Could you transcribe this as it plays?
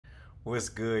What's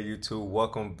good, YouTube?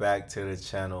 Welcome back to the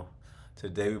channel.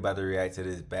 Today we about to react to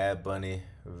this Bad Bunny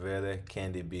VUELVE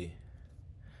Candy B.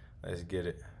 Let's get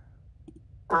it.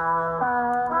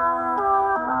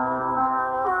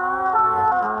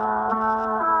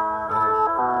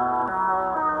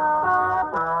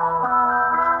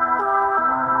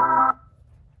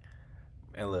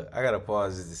 And look, I gotta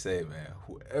pause just to say, man,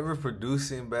 whoever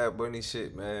producing Bad Bunny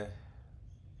shit, man,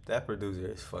 that producer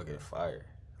is fucking fire.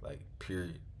 Like,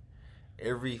 period.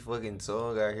 Every fucking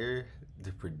song I hear,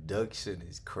 the production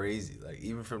is crazy. Like,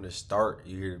 even from the start,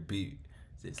 you hear the beat.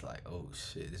 It's like, oh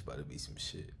shit, this about to be some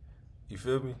shit. You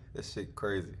feel me? That shit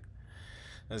crazy.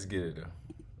 Let's get it though.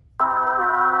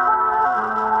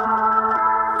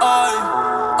 Ay,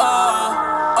 ay,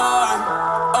 ay,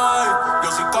 ay.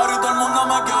 Yo soy caro y todo el mundo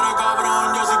me quiere,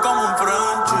 cabrón. Yo soy como un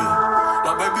Frenchie.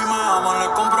 Las baby me aman, les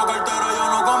compro cartera, yo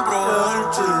no compro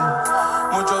Elchi.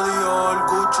 Mucho Dior,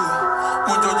 Gucci,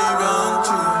 mucho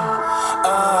Givenchy.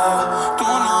 Tú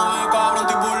no ves, cabrón,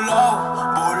 estoy burlao,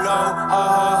 burlao, ja,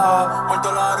 ja, ja. Muerto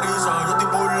la risa, yo estoy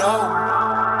burlao.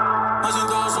 Me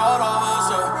siento solo a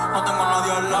veces, no tengo a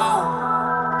nadie al lado.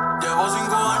 Llevo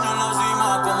 5 años en la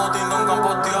cima como Tindón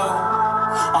campoteado.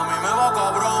 A mí me va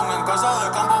cabrón en casa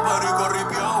de campo perico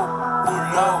ripiao.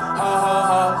 Burlao, ja ja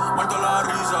ja, muerto la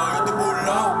risa, yo estoy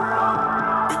burlao.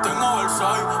 Viste en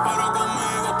oversize, pero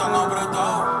conmigo están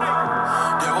apretados.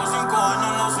 Llevo 5 años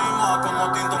en la cima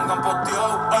como Tindón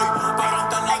campoteado. Ey, pero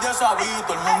antes nadie sabía,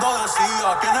 todo el mundo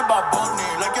decía quién es Bad Bunny,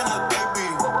 quién es Baby.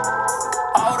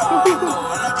 Ahora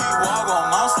ando en la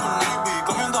G-Wagon, a su Navy,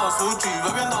 comiendo sushi,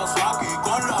 bebiendo sake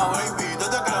con la baby,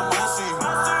 desde que Messi.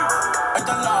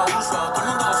 Esta es la USA, todo el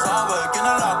mundo sabe quién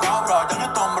es la cabra, ya no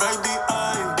es Tom Brady,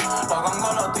 ey. La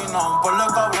ganga latina, un par de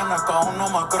cabrones que aún no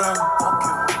me creen.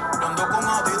 Yo ando con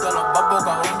Adidas, las babos,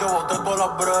 cabrón, yo boté todas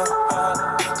las breves.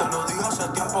 Te lo dije hace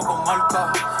tiempo con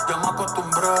marca, ya me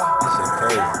acostumbré.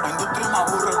 La industria me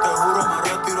aburre, te juro, me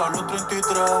retiro a los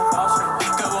 33.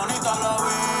 Qué bonita la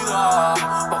vida,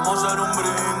 vamos a hacer un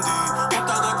brindis.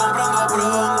 Ustedes comprando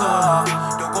prenda,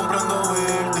 yo comprando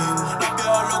building. Las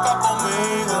viejas locas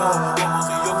conmigo, como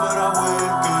si yo fuera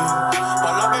Wilkin.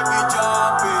 Pa' la baby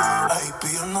chapi, ey,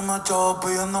 pidiéndome chavo,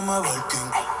 pidiéndome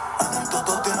Birkin. En el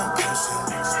toto tienen piercing,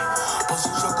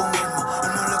 paciencia con alma.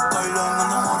 En el skyline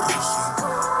andamos racing.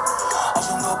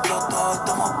 Haciendo plata,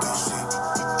 estamos busy.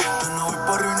 Yo no voy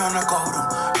pa' reuniones, cabrón.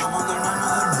 Yo mando el nene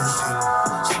del Messi.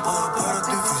 Se puede, pero es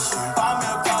difícil. Pa' mí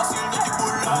es fácil, yo estoy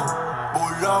burlao,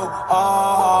 burlao,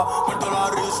 ah, muerto la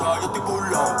risa, yo estoy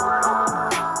burlao.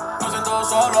 Me siento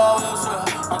solo a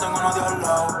veces, no tengo nadie al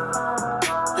lado.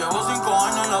 Llevo 5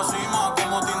 años en la cima,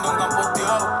 como Tindón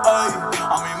campoteado. Ey,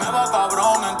 a mí me va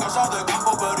cabrón en casa de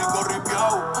campo perico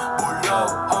ripiao.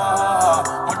 Burlao, ah,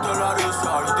 muerto la risa,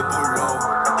 yo estoy burlao.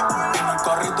 En el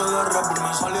carrito de Red Bull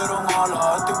me salieron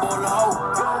alas, estoy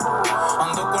volado.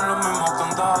 Ando con los mismos que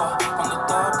andaba cuando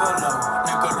estaba pelado.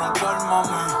 Ni que roncar,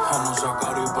 mami, no sea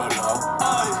caripelao.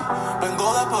 Ay,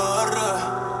 vengo de PR,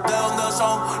 de donde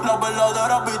son las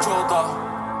verdaderas bichotas.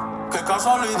 Qué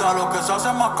casualidad, los que se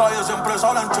hacen más calle siempre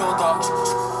salen chotas.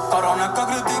 Cabrones que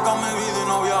critican mi vida y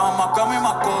no viajan más que mi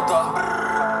mascota.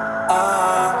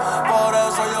 Por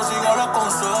eso yo sigo los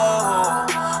consejos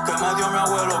que me dio mi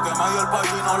abuelo, que me dio el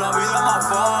pachino. La vida es más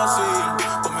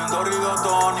fácil, comiendo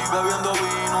rigatón y bebiendo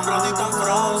vino. Un ratito en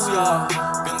Francia,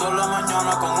 viendo la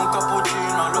mañana con un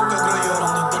capuchino. A los que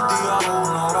creyeron desde el día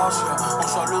 1, gracias. Un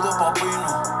saludo pa'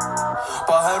 Pino,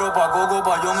 pajero, pa' Coco,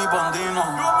 pa' John y Pandino.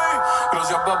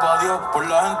 Gracias papá Dios por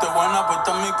la gente buena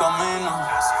puesta en mi camino.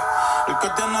 El que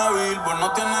tiene Billboard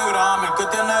no tiene Grammy, el que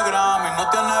tiene Grammy no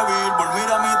tiene Billboard.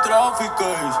 Mira mi trophy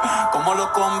case, como los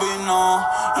combino.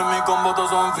 En mi combo todos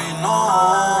son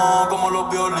finos, como los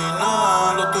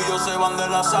violines. Los tuyos se van de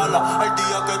la sala el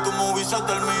día que tu movie se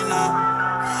termine.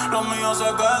 Los míos se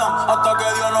quedan hasta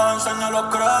que Dios nos enseñe los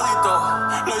créditos.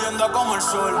 Leyenda como el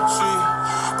sol,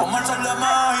 sí, como el sol de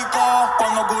México.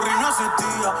 Cuando Curry no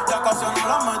existía, ya casi no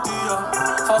la metía.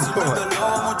 Fácil perderlo,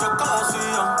 muchos que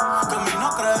decían que en mí no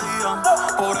creían.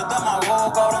 Pobre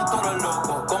demagogo, cabrón, tú eres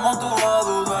loco. ¿Cómo tú vas a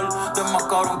dudar de más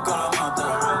cabrón que le metes?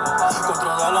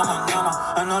 4 de la mañana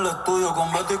en el estudio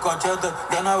con Betty y Cachete.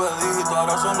 De 9 dígitos,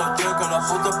 ahora son los cheques.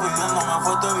 Las putas pidiéndome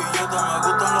fuerte billete. Me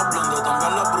gustan los blondes,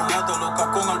 también las brunettes. Los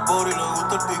cascos en el body, les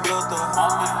gusta el piquete.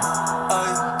 Mami,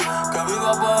 ey, que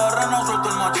viva PR, no suelto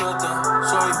el machete.